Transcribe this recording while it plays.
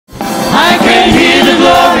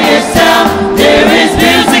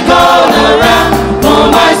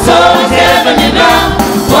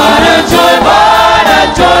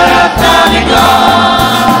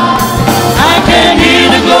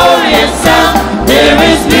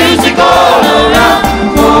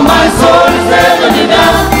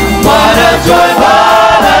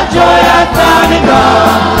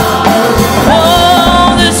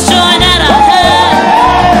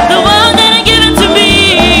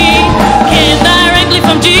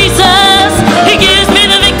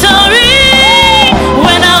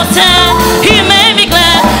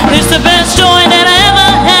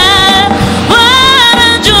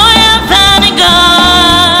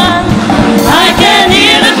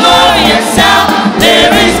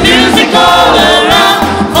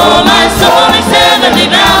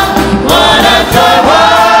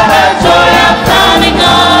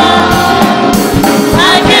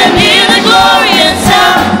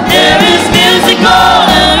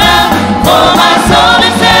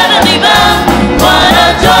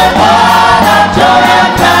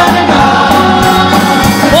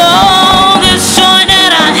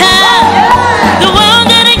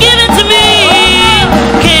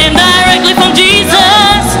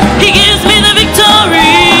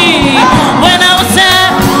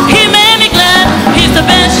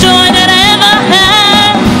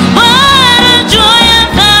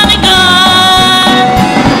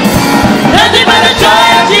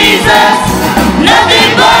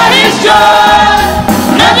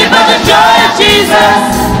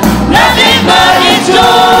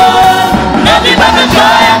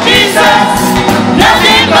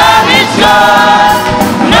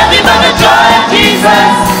Nothing but the joy of Jesus.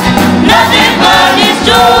 Nothing but His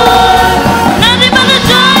joy. Nothing but the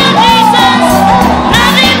joy of Jesus.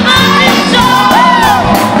 Nothing but His joy.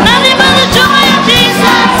 Nothing but the joy of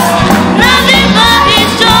Jesus. Nothing but His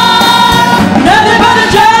joy. Nothing but the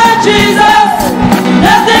joy of Jesus.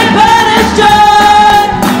 Nothing but His joy.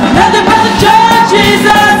 Nothing but the joy of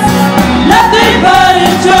Jesus. Nothing but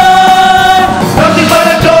His joy. Nothing but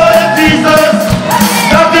the joy of Jesus.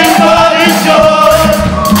 Nothing but His joy.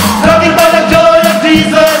 Nothing but the joy of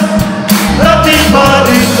Jesus. Nothing but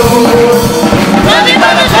His joy. Nothing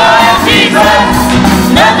but the joy of Jesus.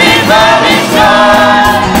 Nothing but His joy.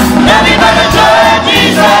 Nothing but the joy of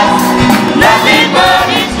Jesus. Nothing but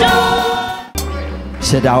His joy.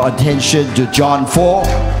 Set our attention to John 4,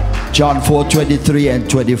 John 4:23 and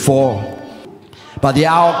 24. But the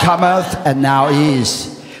hour cometh, and now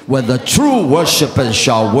is, when the true worshippers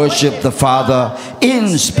shall worship the Father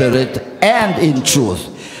in spirit and in truth.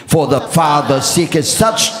 For the Father seeketh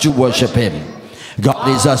such to worship Him. God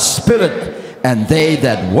is a spirit, and they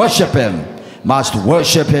that worship Him must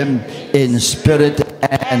worship Him in spirit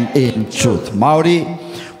and in truth. Maori,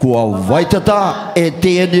 kua waitata e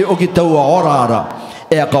tēne o ki taua orara,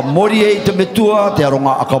 e aka mori e te metua, te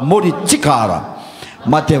aronga aka mori tikara.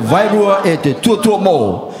 Ma te vairua e te tuatua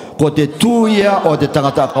mō, ko te tūia o te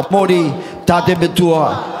tangata aka mori, tā te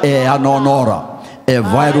metua e anonora. E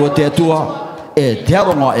vairua te atua, e te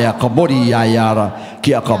aronga e aka mori iaiara,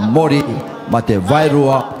 ki aka mori, ma te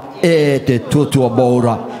vairua e te tuatua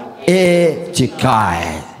mōra, e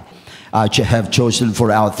tikai. I have chosen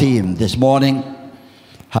for our theme this morning,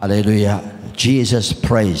 hallelujah, Jesus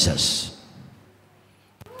praises.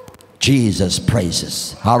 Jesus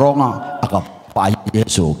praises. Haronga aka pai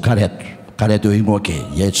Yesu karetu ingoke.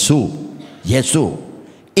 Yesu,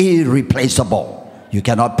 irreplaceable. You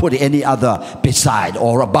cannot put any other beside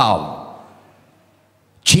or above.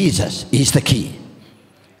 Jesus is the key.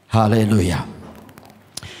 Hallelujah.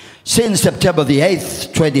 Since September the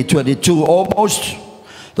 8th, 2022, almost,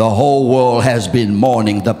 the whole world has been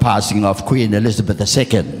mourning the passing of Queen Elizabeth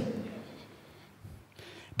II,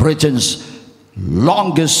 Britain's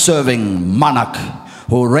longest-serving monarch,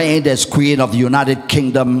 who reigned as Queen of the United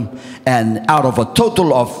Kingdom and out of a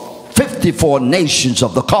total of 54 nations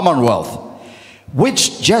of the Commonwealth,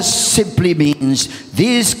 which just simply means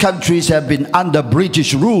these countries have been under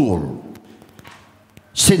British rule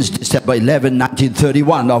since December 11,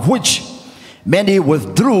 1931, of which many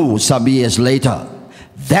withdrew some years later.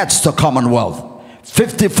 That's the Commonwealth.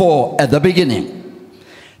 54 at the beginning.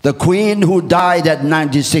 The Queen, who died at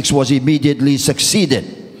 96, was immediately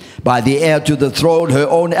succeeded by the heir to the throne, her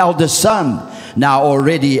own eldest son, now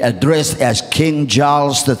already addressed as King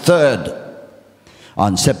Charles III.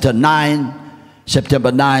 On September 9,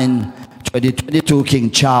 2022,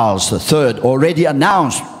 King Charles III already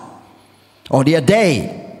announced, only a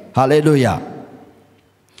day, hallelujah,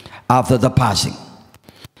 after the passing,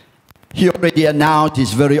 he already announced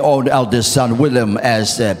his very own eldest son, William,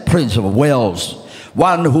 as Prince of Wales,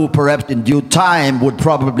 one who perhaps in due time would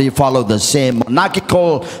probably follow the same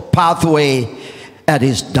monarchical pathway at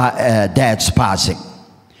his dad's passing.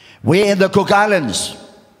 We in the Cook Islands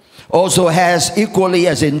also has equally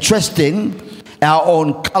as interesting our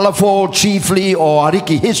own colorful, chiefly or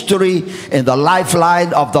Ariki history in the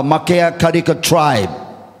lifeline of the Makea Karika tribe.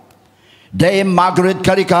 Dame Margaret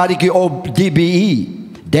Karika Ariki o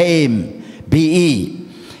DBE, Dame BE,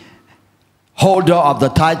 holder of the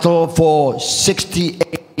title for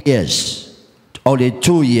 68 years, only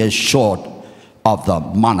 2 years short of the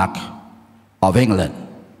monarch of England,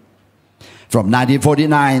 from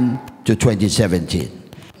 1949 to 2017.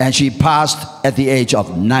 And she passed at the age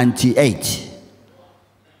of 98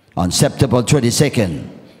 on September 22nd,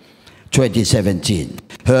 2017.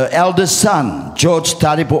 Her eldest son, George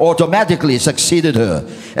Taripu, automatically succeeded her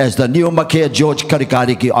as the new Makea George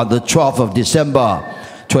Karikariki on the 12th of December,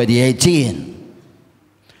 2018.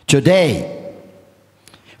 Today,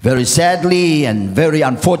 very sadly and very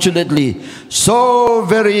unfortunately, so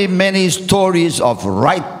very many stories of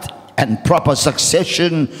right and proper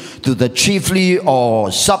succession to the chiefly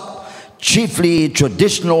or sub-chiefly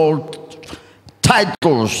traditional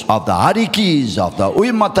titles of the Harikis, of the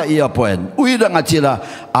Uimata Iapo and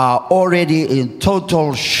Uirangatira are already in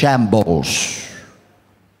total shambles,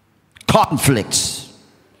 conflicts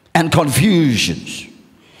and confusions,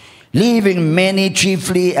 leaving many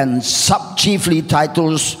chiefly and sub-chiefly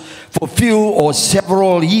titles for few or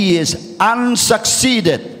several years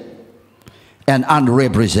unsucceeded and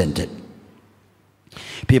unrepresented.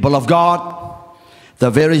 People of God, the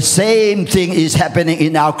very same thing is happening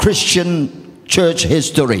in our Christian church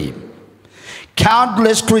history.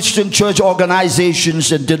 Countless Christian church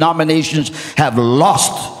organizations and denominations have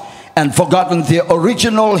lost and forgotten the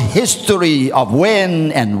original history of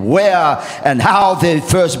when and where and how they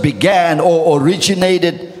first began or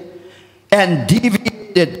originated, and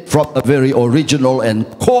deviated from the very original and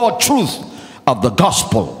core truth of the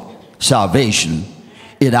gospel, salvation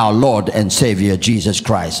in our Lord and Savior Jesus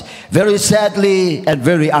Christ. Very sadly and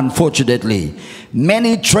very unfortunately,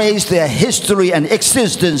 many trace their history and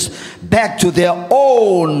existence back to their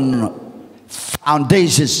own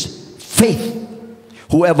foundations, faith.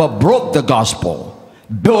 Whoever broke the gospel,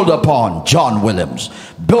 build upon John Williams,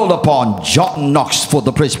 build upon John Knox for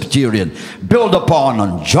the Presbyterian, build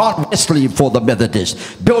upon John Wesley for the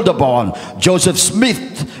Methodist, build upon Joseph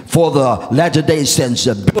Smith for the Latter-day Saints,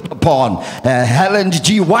 build upon Helen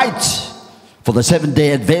G. White for the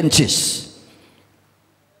Seventh-day Adventists,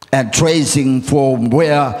 and tracing from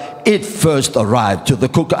where it first arrived to the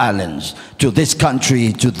Cook Islands, to this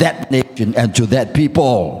country, to that nation, and to that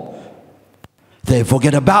people. They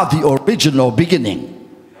forget about the original beginning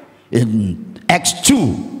in Acts 2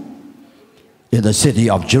 in the city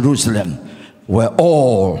of Jerusalem, where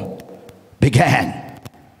all began.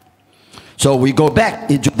 So we go back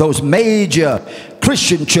into those major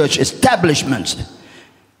Christian church establishments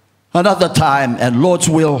another time, and Lord's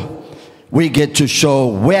will, we get to show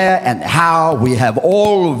where and how we have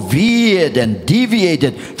all veered and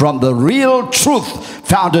deviated from the real truth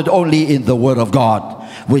founded only in the Word of God,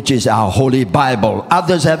 which is our Holy Bible.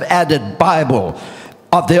 Others have added Bible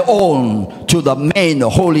of their own to the main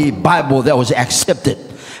Holy Bible that was accepted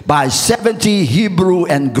by 70 Hebrew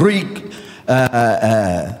and Greek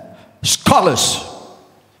scholars.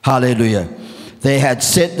 Hallelujah. They had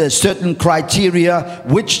set a certain criteria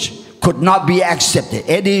which could not be accepted.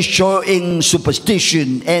 Any showing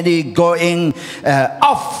superstition, any going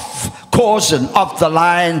off course and off the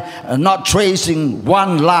line, not tracing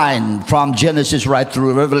one line from Genesis right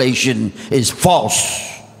through Revelation is false.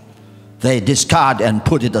 They discard and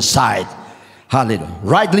put it aside. Hallelujah.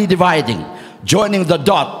 Rightly dividing, joining the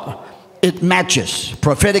dot, it matches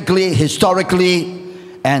prophetically, historically,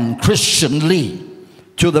 and Christianly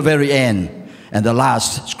to the very end and the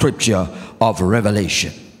last scripture of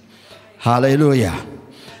Revelation. Hallelujah.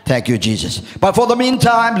 Thank you, Jesus. But for the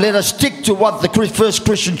meantime, let us stick to what the first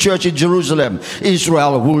Christian church in Jerusalem,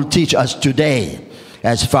 Israel, will teach us today,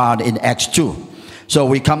 as found in Acts 2. So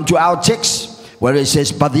we come to our text where it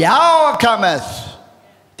says, but the hour cometh.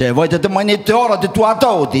 This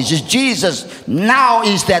is Jesus. Now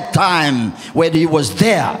is that time when he was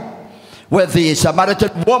there, where the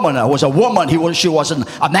Samaritan woman was a woman. She wasn't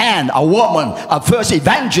a man, a woman, a first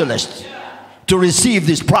evangelist to receive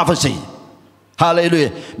this prophecy.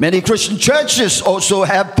 Hallelujah. Many Christian churches also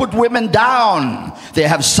have put women down. They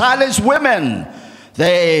have silenced women.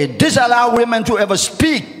 They disallow women to ever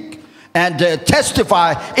speak and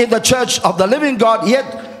testify in the church of the living God.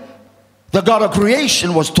 Yet the God of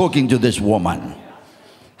creation was talking to this woman.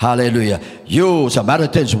 Hallelujah. You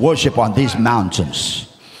Samaritans worship on these mountains.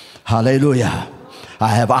 Hallelujah. I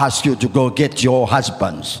have asked you to go get your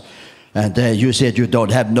husbands. And you said you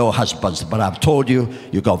don't have no husbands. But I've told you,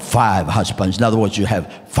 you got 5 husbands. In other words, you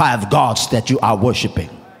have 5 gods that you are worshiping.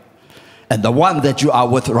 And the one that you are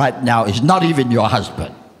with right now is not even your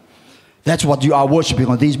husband. That's what you are worshiping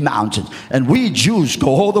on these mountains. And we Jews go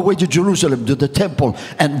all the way to Jerusalem, to the temple,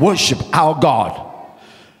 and worship our God.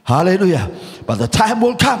 Hallelujah. But the time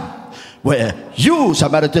will come where you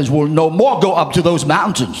Samaritans will no more go up to those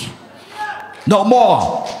mountains. No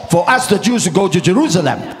more for us the Jews to go to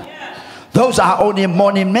Jerusalem. Those are only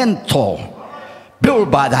monumental,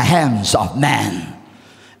 built by the hands of man,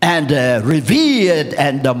 and revered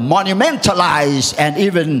and monumentalized and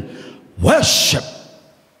even worship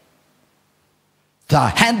the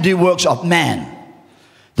handiworks of man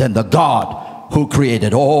than the God who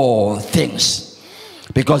created all things.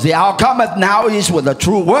 Because the hour cometh now is when the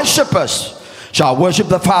true worshipers shall worship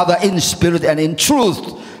the Father in spirit and in truth.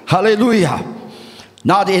 Hallelujah.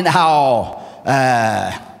 Not in how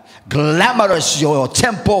glamorous your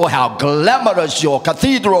temple, how glamorous your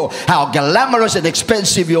cathedral, how glamorous and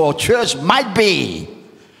expensive your church might be.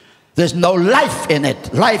 There's no life in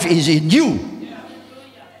it. Life is in you.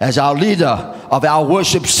 As our leader of our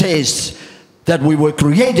worship says, that we were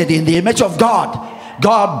created in the image of God.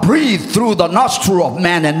 God breathed through the nostril of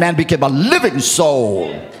man, and man became a living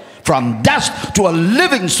soul. From dust to a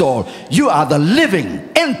living soul. You are the living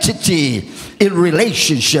entity in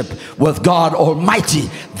relationship with God Almighty.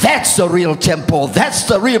 That's the real temple. That's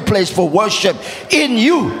the real place for worship in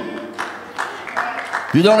you.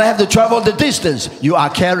 You don't have to travel the distance. You are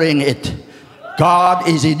carrying it. God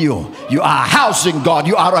is in you. You are housing God.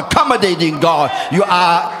 You are accommodating God. You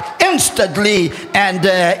are instantly and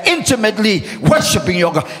intimately worshiping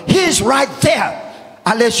your God. He's right there.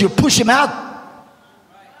 Unless you push him out,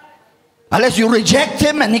 unless you reject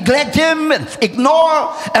him and neglect him and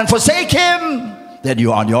ignore and forsake him, then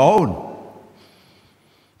you're on your own.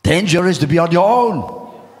 Dangerous to be on your own.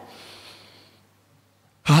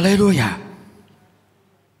 Hallelujah.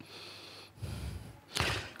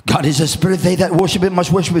 God is a spirit. They that worship him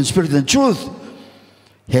must worship in spirit and truth.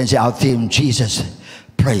 Hence our theme, Jesus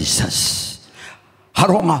praise us.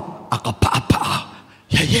 Haronga akapapa.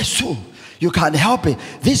 Yesu. You can't help it.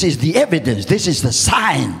 This is the evidence. This is the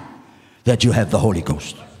sign that you have the Holy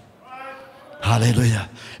Ghost. Hallelujah.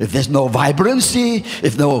 If there's no vibrancy,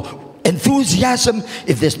 if no enthusiasm,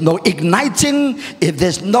 if there's no igniting, if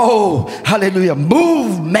there's no, hallelujah,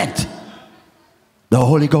 movement, the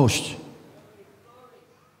Holy Ghost,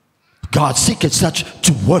 God seeketh such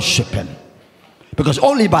to worship him. Because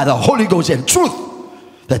only by the Holy Ghost and truth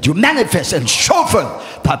that you manifest and show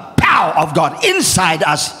forth the power of God inside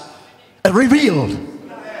us, revealed.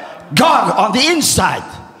 God on the inside.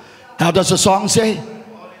 How does the song say?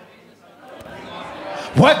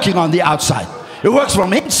 Working on the outside. It works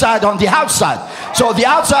from inside on the outside. So the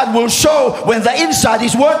outside will show when the inside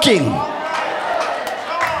is working.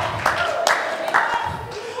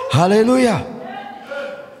 Hallelujah.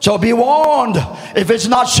 So be warned. If it's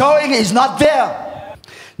not showing, it's not there.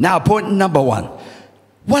 Now point number 1.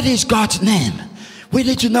 What is God's name? We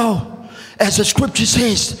need to know. As the scripture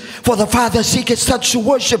says, for the Father seeketh such to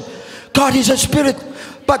worship. God is a spirit.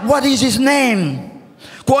 But what is his name?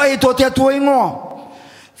 The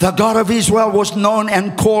God of Israel was known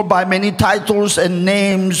and called by many titles and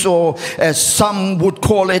names, or as some would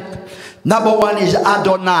call it. Number 1 is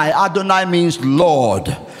Adonai. Adonai means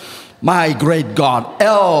Lord. My great God.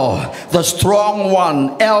 El, the strong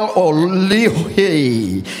one. El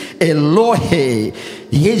Olihi, Elohe,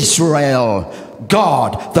 Israel.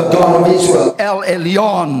 God, the God of Israel. El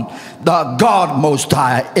Elyon, the God Most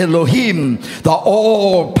High. Elohim, the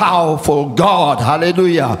all-powerful God.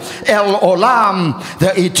 Hallelujah. El Olam,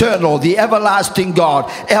 the eternal, the everlasting God.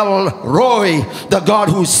 El Roy, the God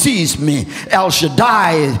who sees me. El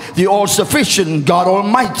Shaddai, the all-sufficient God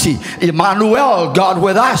Almighty. Emmanuel, God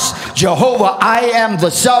with us. Jehovah, I am the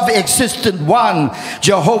self-existent one.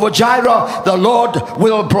 Jehovah Jireh, the Lord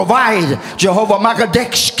will provide. Jehovah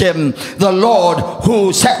Makadeshkim, the Lord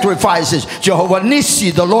who sacrifices. Jehovah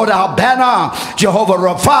Nissi, the Lord our banner. Jehovah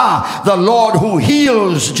Rapha, the Lord who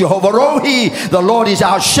heals. Jehovah Rohi, the Lord is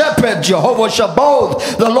our shepherd. Jehovah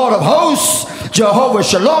Shabbath, the Lord of hosts. Jehovah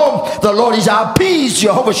Shalom, the Lord is our peace.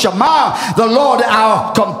 Jehovah Shammah, the Lord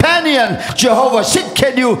our companion. Jehovah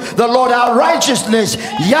Sitkenu, the Lord our righteousness.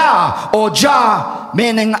 Yah or Jah,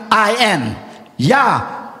 meaning I am.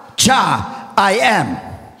 Yah, Jah, I am.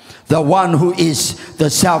 The one who is the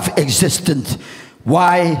self-existent.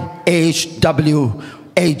 YHWH,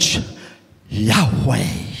 Yahweh.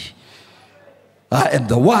 I am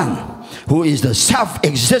the one who is the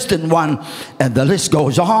self-existent one. And the list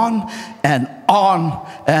goes on and on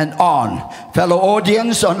and on. Fellow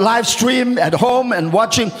audience on live stream, at home and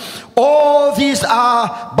watching, all these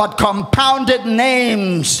are but compounded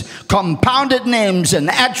names and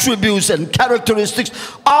attributes and characteristics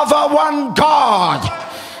of a one God.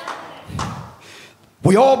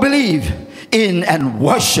 We all believe in and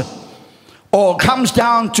worship. All comes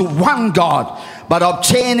down to one God, but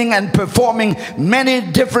obtaining and performing many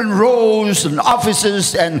different roles and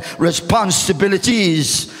offices and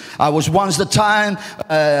responsibilities. I was once the time,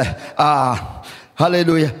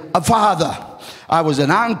 hallelujah, a father. I was an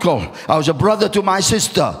uncle. I was a brother to my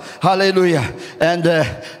sister. Hallelujah. And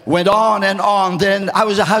went on and on. Then I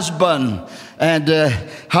was a husband. And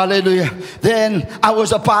hallelujah. Then I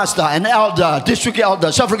was a pastor, an elder, district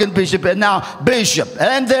elder, suffragan bishop, and now bishop.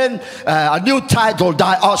 And then a new title,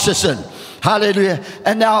 diocesan. Hallelujah.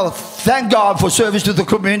 And now thank God for service to the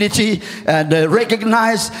community, and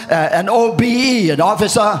recognize an OBE, an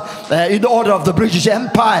officer in the order of the British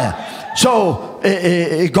Empire. So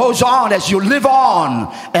it goes on as you live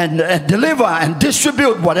on and deliver and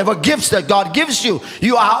distribute whatever gifts that God gives you.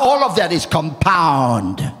 You are, all of that is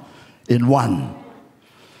compound in one.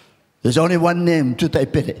 There's only one name,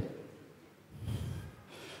 Tutaipere.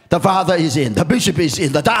 The Father is in, the Bishop is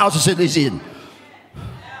in, the diocesan is in.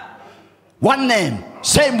 One name,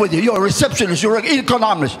 same with you. You're a receptionist, you're an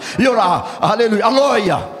economist, you're a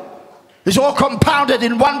lawyer. It's all compounded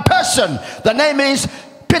in one person. The name is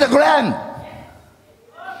Peter Graham.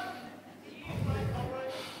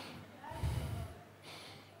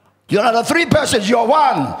 You're not a three persons, you're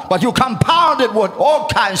one. But you compounded with all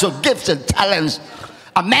kinds of gifts and talents.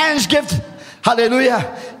 A man's gift,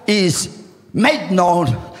 hallelujah, is made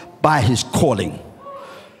known by his calling.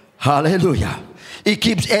 Hallelujah. It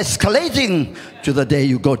keeps escalating to the day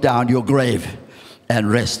you go down your grave and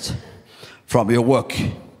rest from your work.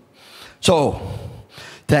 So,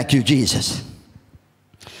 thank you, Jesus.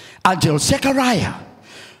 Until Zechariah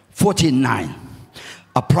 14:9,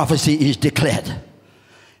 a prophecy is declared.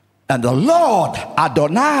 And the Lord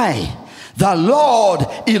Adonai, the Lord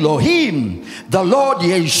Elohim, the Lord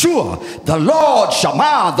Yeshua, the Lord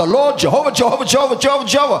Shammah, the Lord Jehovah,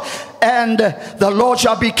 Jehovah. And the Lord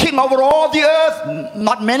shall be king over all the earth.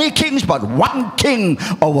 Not many kings, but one king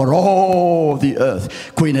over all the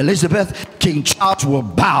earth. Queen Elizabeth, King Charles will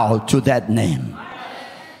bow to that name.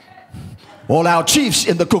 All our chiefs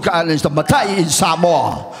in the Cook Islands, the Matai in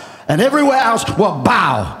Samoa, and everywhere else will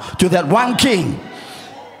bow to that one king.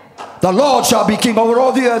 The Lord shall be king over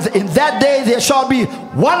all the earth. In that day there shall be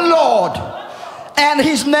one Lord, and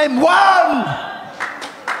his name one.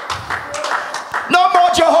 No more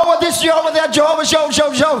Jehovah this, Jehovah that, Jehovah,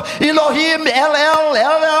 Jehovah, Elohim,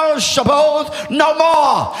 El, Shabbat. No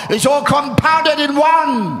more. It's all compounded in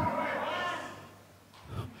one.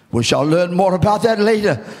 We shall learn more about that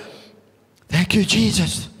later. Thank you,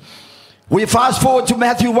 Jesus. We fast forward to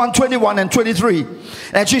Matthew 1:21 and 23.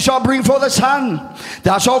 And she shall bring forth a son.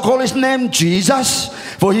 Thou shalt call his name Jesus,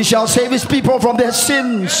 for he shall save his people from their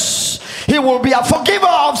sins. He will be a forgiver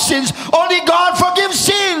of sins. Only God forgives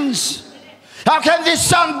sins. How can this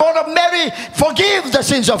son born of Mary forgive the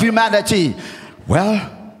sins of humanity? Well,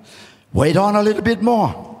 wait on a little bit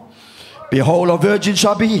more. Behold, a virgin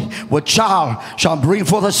shall be with child, shall bring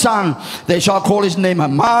forth a son. They shall call his name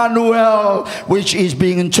Emmanuel, which is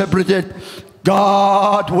being interpreted,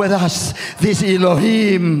 God with us. This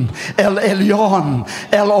Elohim, El Elyon,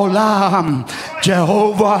 El Olam,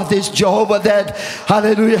 Jehovah, this Jehovah that,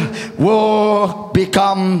 hallelujah, will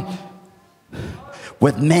become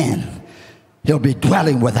with man. He'll be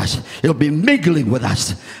dwelling with us. He'll be mingling with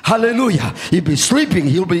us. Hallelujah. He'll be sleeping.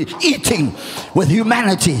 He'll be eating with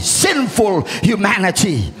humanity, sinful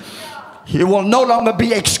humanity. He will no longer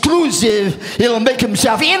be exclusive. He'll make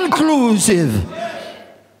himself inclusive.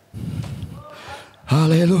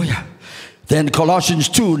 Hallelujah. Then Colossians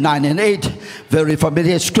 2:9 and 8, very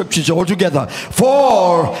familiar scriptures altogether.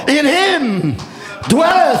 For in him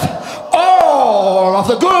dwelleth all of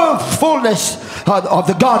the good fullness of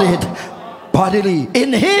the Godhead bodily.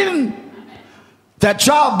 In him, that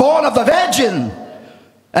child born of the virgin,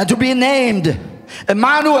 and to be named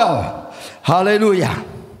Emmanuel. Hallelujah.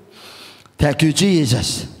 Thank you,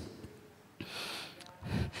 Jesus.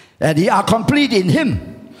 And ye are complete in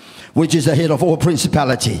him, which is the head of all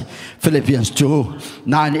principality. Philippians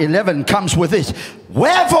 2:9-11 comes with this.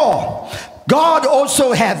 Wherefore God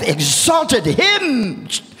also hath exalted him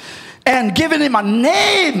and given him a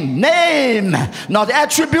name, not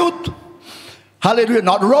attribute. Hallelujah.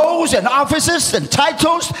 Not roles and offices and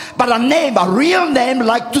titles, but a name, a real name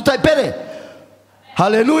like Tutaipere.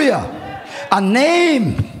 Hallelujah. A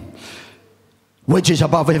name which is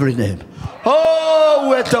above every name. Oh,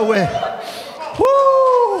 wait away.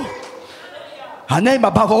 Woo. A name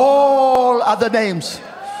above all other names.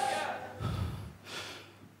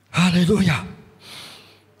 Hallelujah.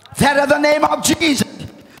 That at the name of Jesus,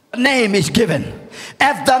 a name is given.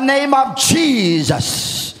 At the name of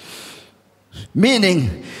Jesus.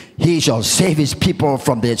 Meaning, he shall save his people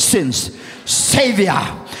from their sins. Savior.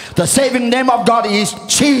 The saving name of God is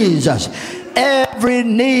Jesus. Every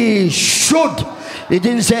knee should. It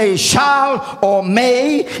didn't say shall or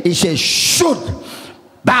may. It says should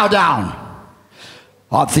bow down.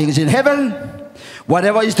 All things in heaven,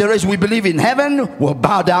 whatever is there is we believe in heaven, will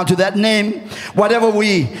bow down to that name. Whatever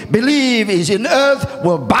we believe is in earth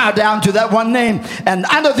will bow down to that one name. And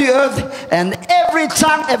under the earth, and every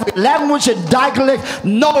tongue, every language and dialect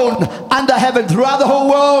known under heaven throughout the whole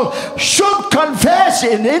world should confess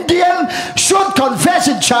in Indian, should confess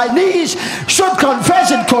in Chinese, should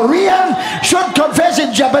confess in Korean, should confess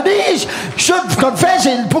in Japanese, should confess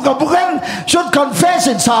in Pukapukan, should confess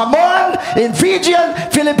in Samoan, in Fijian,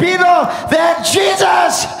 Filipino, that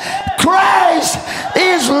Jesus Christ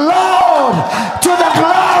is Lord to the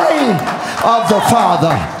glory of the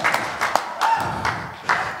Father.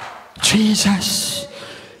 Jesus.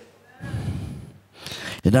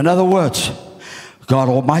 In other words, God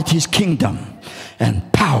Almighty's kingdom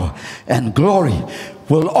and power and glory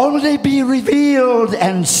will only be revealed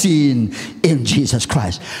and seen in Jesus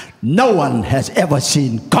Christ. No one has ever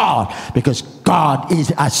seen God, because God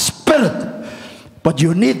is a spirit. But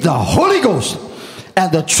you need the Holy Ghost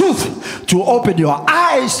and the truth to open your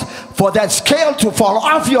eyes, for that scale to fall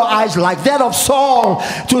off your eyes like that of Saul,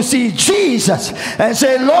 to see Jesus and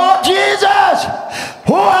say, Lord Jesus,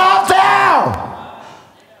 who art thou?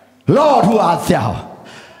 Lord, who art thou?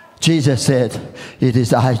 Jesus said, it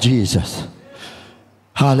is I, Jesus.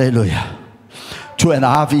 Hallelujah.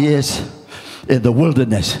 2.5 years in the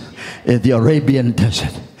wilderness, in the Arabian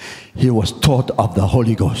desert, he was taught of the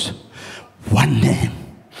Holy Ghost. One name.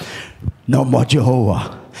 No more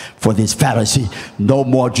Jehovah for this Pharisee. No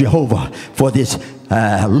more Jehovah for this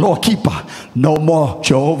law keeper. No more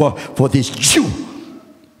Jehovah for this Jew.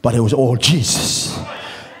 But it was all Jesus.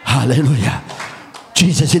 Hallelujah.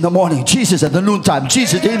 Jesus in the morning, Jesus at the noontime,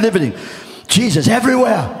 Jesus in the evening, Jesus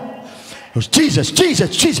everywhere. It was Jesus,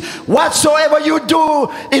 Jesus, Jesus. Whatsoever you do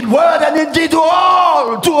in word and in deed, do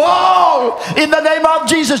all in the name of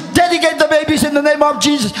Jesus. Dedicate the babies in the name of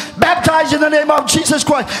Jesus. Baptize in the name of Jesus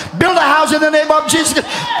Christ. Build a house in the name of Jesus.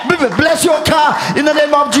 Bless your car in the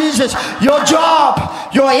name of Jesus. Your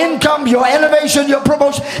job, your income, your elevation, your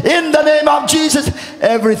promotion in the name of Jesus.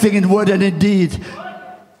 Everything in word and in deed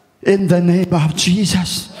in the name of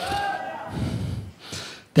Jesus.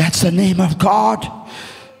 That's the name of God.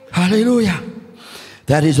 Hallelujah.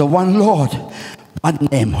 That is the one Lord, one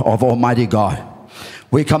name of Almighty God.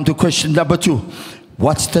 We come to question number 2.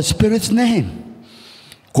 What's the Spirit's name?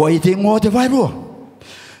 John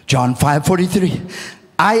 5:43.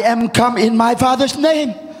 I am come in my Father's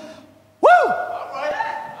name. Woo!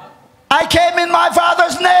 I came in my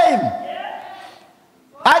Father's name.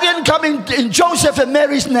 I didn't come in Joseph and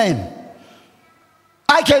Mary's name.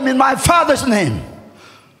 I came in my Father's name.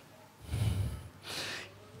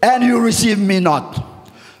 And you receive me not.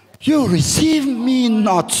 You receive me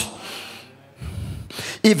not.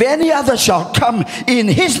 If any other shall come in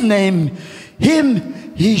his name,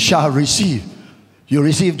 him he shall receive. You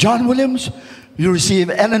receive John Williams, you receive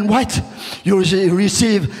Ellen White, you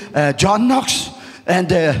receive John Knox and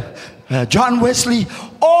John Wesley,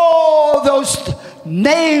 all those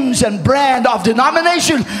names and brand of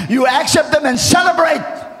denomination, you accept them and celebrate.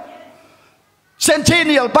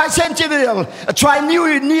 Centennial, bicentennial,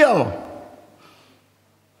 triennial.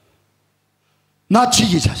 Not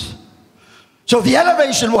Jesus. So the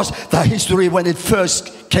elevation was the history when it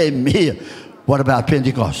first came here. What about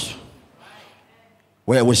Pentecost?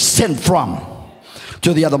 Where it was sent from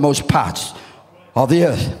to the othermost parts of the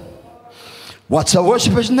earth. What's the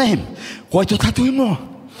worshiper's name? Koi to tatuin mo.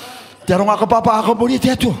 Terong ako papa ako muli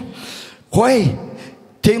teto. Koi.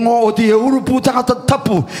 Revelation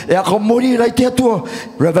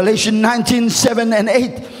 19:7 and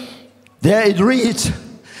 8. There it reads,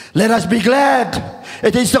 let us be glad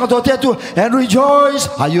and rejoice.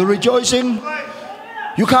 Are you rejoicing?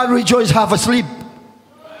 You can't rejoice half asleep.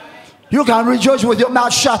 You can't rejoice with your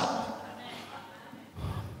mouth shut.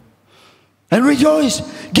 And rejoice.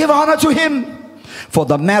 Give honor to him. For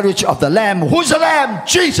the marriage of the Lamb. Who's the Lamb?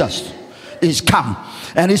 Jesus is come.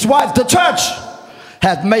 And his wife, the church,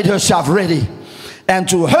 had made herself ready, and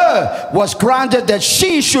to her was granted that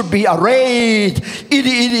she should be arrayed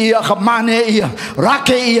in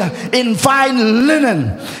fine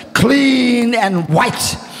linen, clean and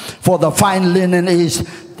white, for the fine linen is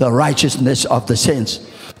the righteousness of the saints.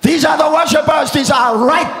 These are the worshipers. These are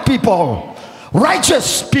right people,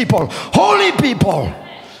 righteous people, holy people,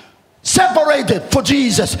 separated for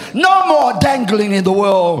Jesus. No more dangling in the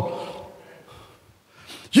world.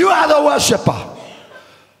 You are the worshiper.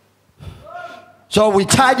 So we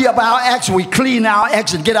tidy up our acts, we clean our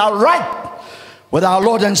acts and get out right with our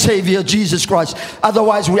Lord and Savior Jesus Christ.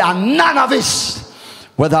 Otherwise we are none of this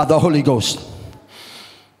without the Holy Ghost.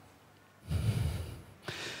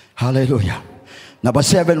 Hallelujah. Number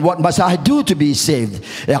 7, what must I do to be saved?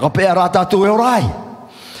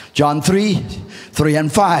 John 3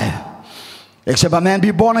 and 5. Except a man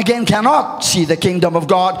be born again cannot see the kingdom of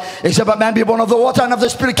God. Except a man be born of the water and of the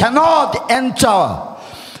Spirit cannot enter.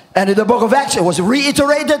 And in the book of Acts, it was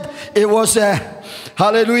reiterated. It was,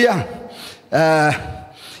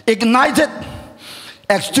 ignited.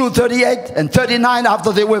 Acts 2:38 and 39,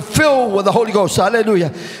 after they were filled with the Holy Ghost.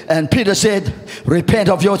 Hallelujah. And Peter said, repent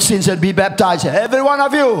of your sins and be baptized, every one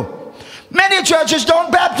of you. Many churches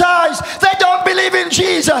don't baptize. They don't believe in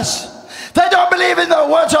Jesus. They don't believe in the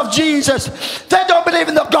words of Jesus. They don't believe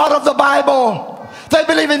in the God of the Bible. They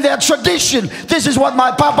believe in their tradition. This is what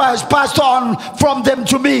my papa has passed on from them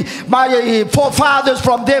to me. My forefathers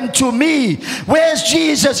from them to me. Where's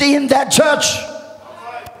Jesus in that church?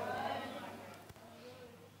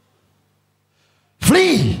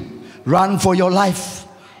 Flee. Run for your life.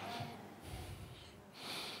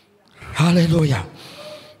 Hallelujah.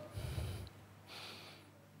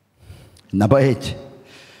 Number 8.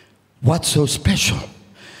 What's so special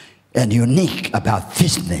and unique about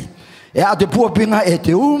this name?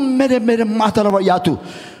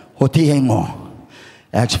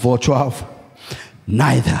 Acts 4:12.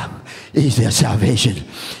 Neither is there salvation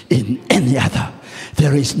in any other.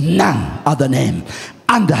 There is none other name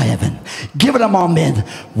under heaven given among men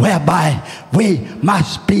whereby we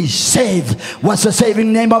must be saved. What's the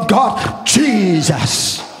saving name of God?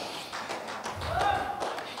 Jesus.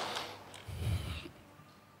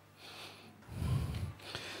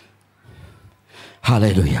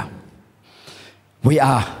 Hallelujah.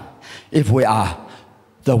 If we are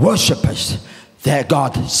the worshippers that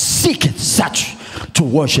God seeketh such to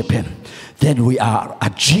worship him, then we are a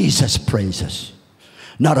Jesus praises,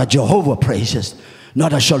 not a Jehovah praises,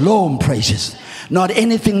 not a Shalom praises, not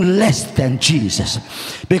anything less than Jesus.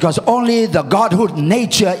 Because only the Godhood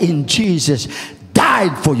nature in Jesus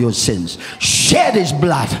died for your sins, shed his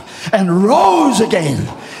blood, and rose again,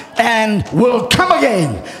 and will come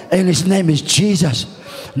again, and his name is Jesus.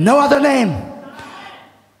 No other name.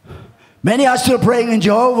 Many are still praying in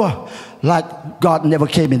Jehovah like God never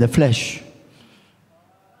came in the flesh.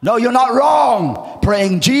 No, you're not wrong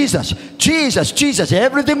praying Jesus, Jesus, Jesus.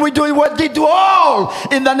 Everything we do, we did do all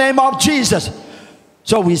in the name of Jesus.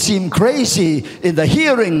 So we seem crazy in the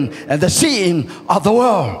hearing and the seeing of the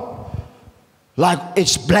world. Like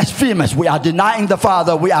it's blasphemous. We are denying the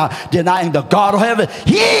Father. We are denying the God of heaven.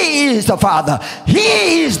 He is the Father.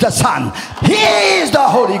 He is the Son. He is the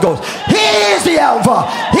Holy Ghost. He is the Alpha.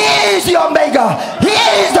 He is the Omega. He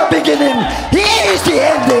is the beginning. He is the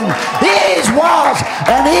ending. He is was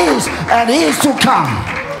and he is to come.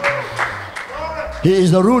 He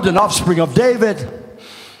is the root and offspring of David.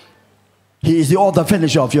 He is the author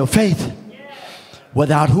finisher of your faith,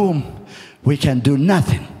 without whom we can do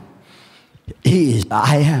nothing. He is the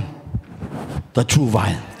I am, the true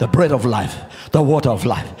vine, the bread of life, the water of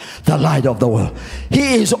life, the light of the world.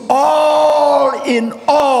 He is all in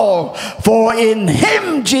all, for in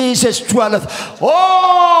him Jesus dwelleth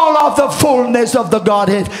all of the fullness of the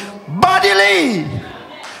Godhead bodily.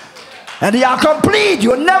 And you are complete.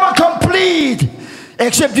 You're never complete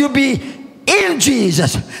except you be in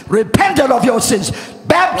Jesus, repented of your sins,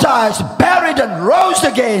 baptized, buried, and rose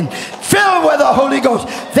again, filled with the Holy Ghost.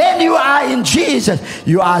 Then you are in Jesus.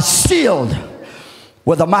 You are sealed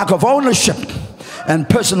with the mark of ownership and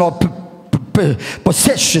personal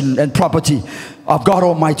possession and property of God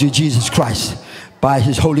Almighty Jesus Christ by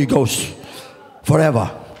his Holy Ghost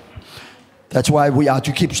forever. That's why we are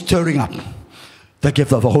to keep stirring up the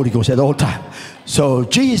gift of the Holy Ghost at all times. So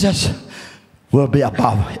Jesus will be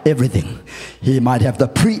above everything. He might have the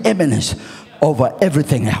preeminence over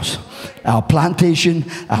everything else. Our plantation,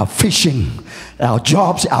 our fishing, our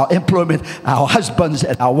jobs, our employment, our husbands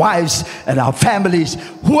and our wives and our families,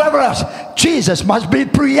 whoever else, Jesus must be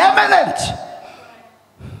preeminent.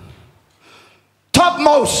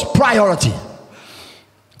 Topmost priority.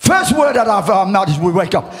 First word out of our mouth is we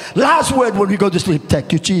wake up. Last word when we go to sleep,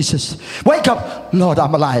 thank you, Jesus. Wake up, Lord,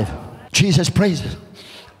 I'm alive. Jesus praises.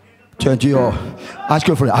 Turn to your, ask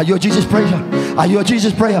your friend, are you a Jesus praiser? Are you a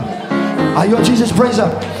Jesus praiser? Are you a Jesus praiser?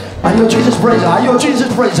 Are you a Jesus praiser? Are you a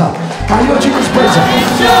Jesus praiser? Are you a Jesus praiser? Are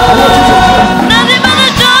you a Jesus praiser?